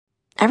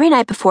Every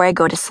night before I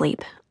go to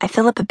sleep, I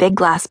fill up a big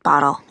glass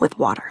bottle with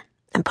water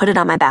and put it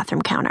on my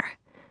bathroom counter.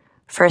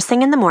 First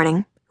thing in the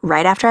morning,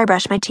 right after I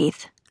brush my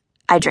teeth,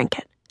 I drink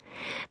it.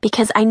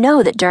 Because I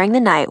know that during the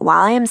night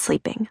while I am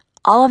sleeping,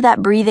 all of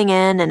that breathing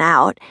in and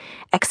out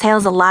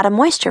exhales a lot of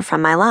moisture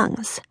from my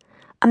lungs.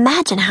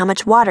 Imagine how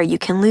much water you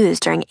can lose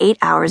during 8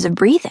 hours of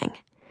breathing.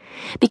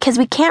 Because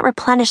we can't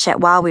replenish it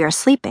while we are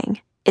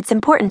sleeping, it's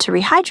important to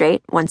rehydrate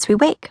once we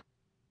wake.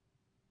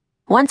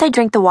 Once I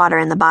drink the water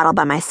in the bottle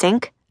by my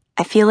sink,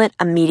 I feel it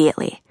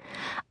immediately.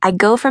 I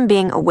go from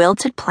being a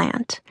wilted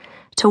plant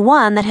to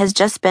one that has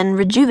just been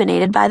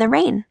rejuvenated by the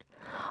rain.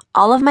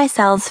 All of my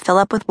cells fill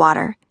up with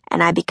water,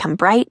 and I become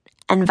bright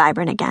and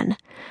vibrant again.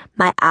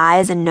 My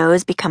eyes and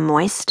nose become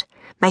moist.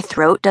 My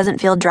throat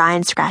doesn't feel dry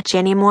and scratchy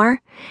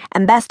anymore.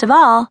 And best of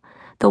all,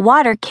 the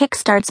water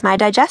kickstarts my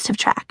digestive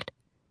tract.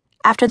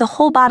 After the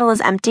whole bottle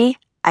is empty,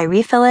 I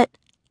refill it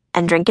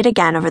and drink it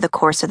again over the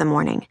course of the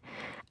morning.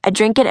 I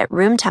drink it at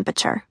room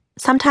temperature,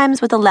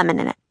 sometimes with a lemon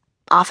in it,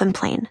 often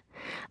plain.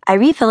 I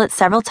refill it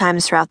several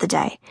times throughout the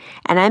day,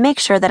 and I make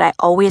sure that I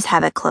always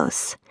have it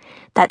close.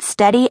 That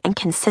steady and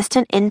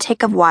consistent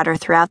intake of water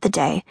throughout the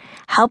day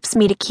helps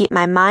me to keep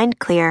my mind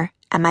clear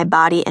and my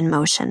body in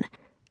motion.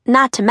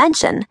 Not to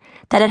mention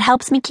that it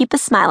helps me keep a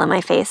smile on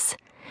my face.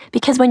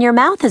 Because when your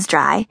mouth is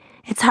dry,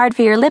 it's hard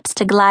for your lips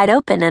to glide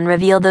open and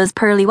reveal those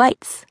pearly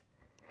whites.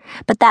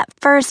 But that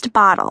first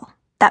bottle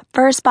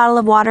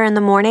of water in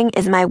the morning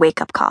is my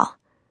wake-up call.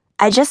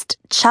 I just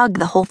chug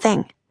the whole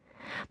thing.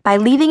 By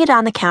leaving it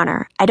on the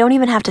counter, I don't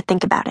even have to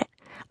think about it.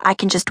 I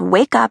can just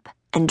wake up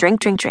and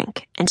drink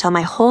until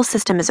my whole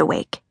system is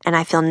awake and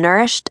I feel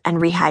nourished and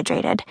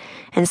rehydrated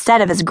instead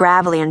of as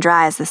gravelly and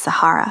dry as the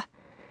Sahara.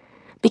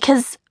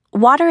 Because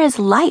water is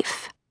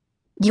life.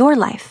 Your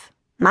life.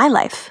 My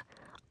life.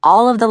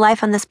 All of the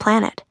life on this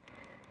planet.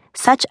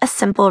 Such a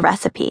simple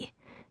recipe.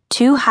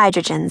 2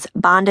 hydrogens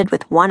bonded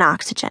with 1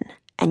 oxygen,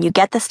 and you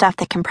get the stuff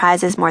that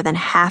comprises more than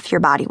half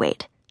your body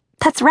weight.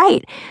 That's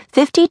right,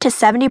 50 to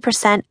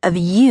 70% of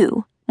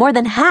you, more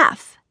than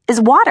half, is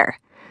water.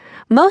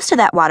 Most of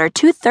that water,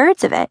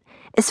 2/3 of it,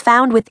 is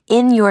found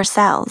within your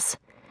cells.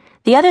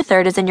 The other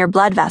third is in your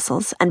blood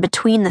vessels and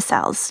between the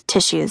cells,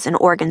 tissues, and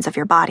organs of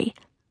your body.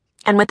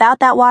 And without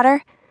that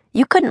water,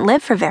 you couldn't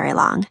live for very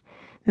long,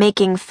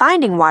 making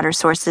finding water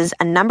sources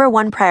a number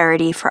 1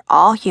 priority for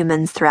all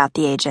humans throughout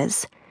the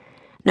ages.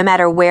 No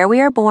matter where we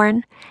are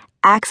born,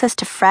 access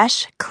to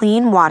fresh,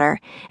 clean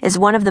water is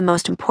one of the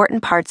most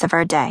important parts of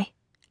our day,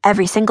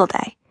 every single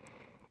day.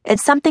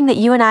 It's something that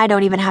you and I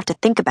don't even have to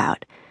think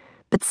about,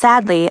 but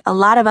sadly, a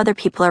lot of other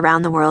people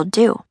around the world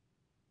do.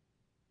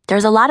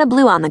 There's a lot of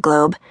blue on the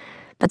globe,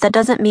 but that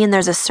doesn't mean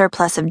there's a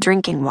surplus of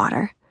drinking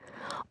water.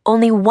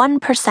 Only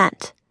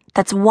 1%,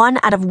 that's 1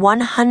 out of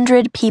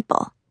 100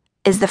 people,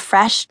 is the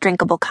fresh,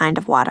 drinkable kind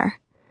of water.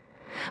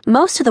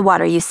 Most of the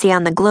water you see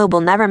on the globe will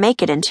never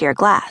make it into your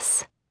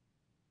glass.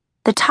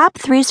 The top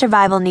 3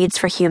 survival needs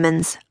for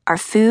humans are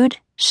food,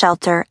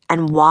 shelter,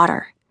 and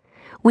water.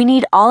 We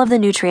need all of the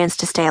nutrients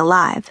to stay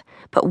alive,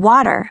 but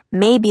water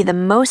may be the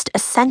most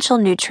essential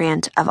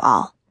nutrient of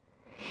all.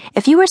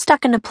 If you were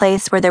stuck in a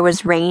place where there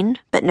was rain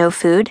but no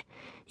food,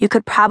 you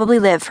could probably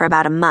live for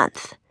about a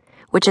month,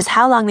 which is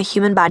how long the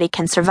human body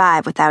can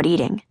survive without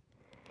eating.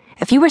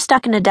 If you were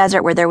stuck in a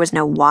desert where there was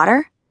no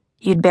water,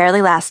 you'd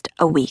barely last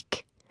a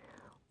week.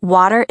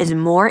 Water is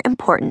more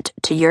important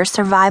to your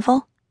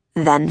survival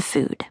than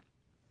food.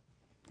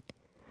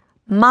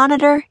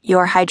 Monitor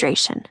your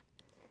hydration.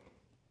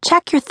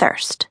 Check your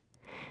thirst.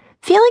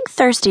 Feeling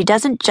thirsty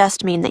doesn't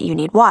just mean that you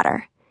need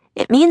water.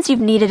 It means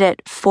you've needed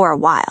it for a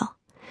while.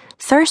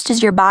 Thirst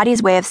is your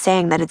body's way of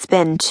saying that it's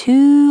been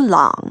too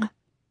long.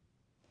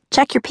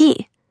 Check your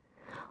pee.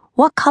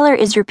 What color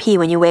is your pee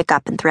when you wake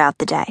up and throughout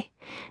the day?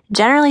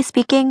 Generally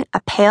speaking,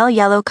 a pale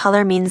yellow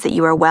color means that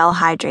you are well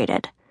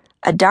hydrated.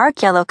 A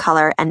dark yellow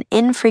color and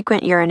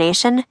infrequent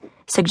urination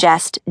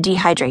suggest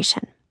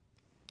dehydration.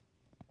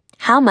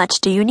 How much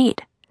do you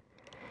need?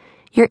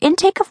 Your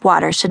intake of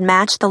water should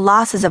match the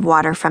losses of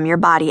water from your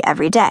body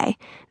every day,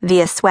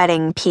 via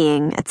sweating,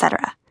 peeing,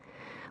 etc.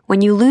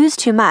 When you lose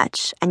too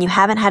much and you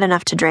haven't had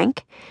enough to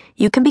drink,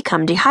 you can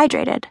become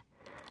dehydrated.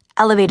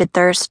 Elevated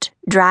thirst,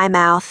 dry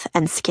mouth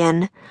and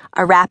skin,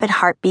 a rapid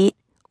heartbeat,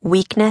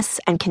 weakness,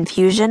 and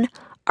confusion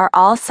are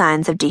all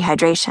signs of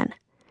dehydration.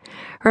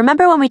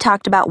 Remember when we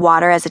talked about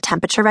water as a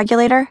temperature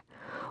regulator?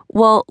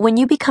 Well, when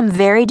you become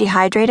very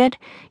dehydrated,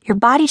 your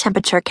body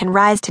temperature can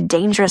rise to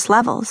dangerous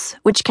levels,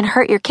 which can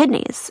hurt your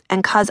kidneys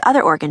and cause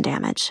other organ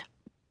damage.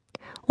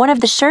 One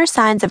of the sure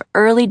signs of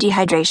early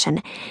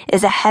dehydration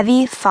is a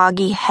heavy,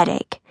 foggy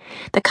headache,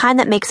 the kind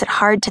that makes it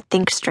hard to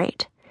think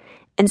straight.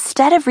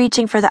 Instead of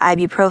reaching for the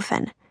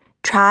ibuprofen,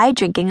 try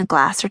drinking a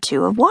glass or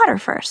 2 of water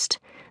first,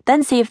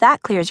 then see if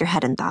that clears your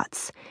head and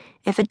thoughts.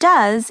 If it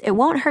does, it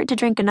won't hurt to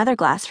drink another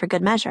glass for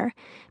good measure,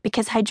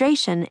 because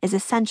hydration is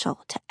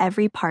essential to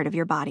every part of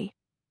your body.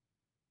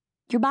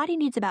 Your body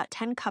needs about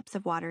 10 cups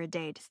of water a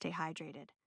day to stay hydrated.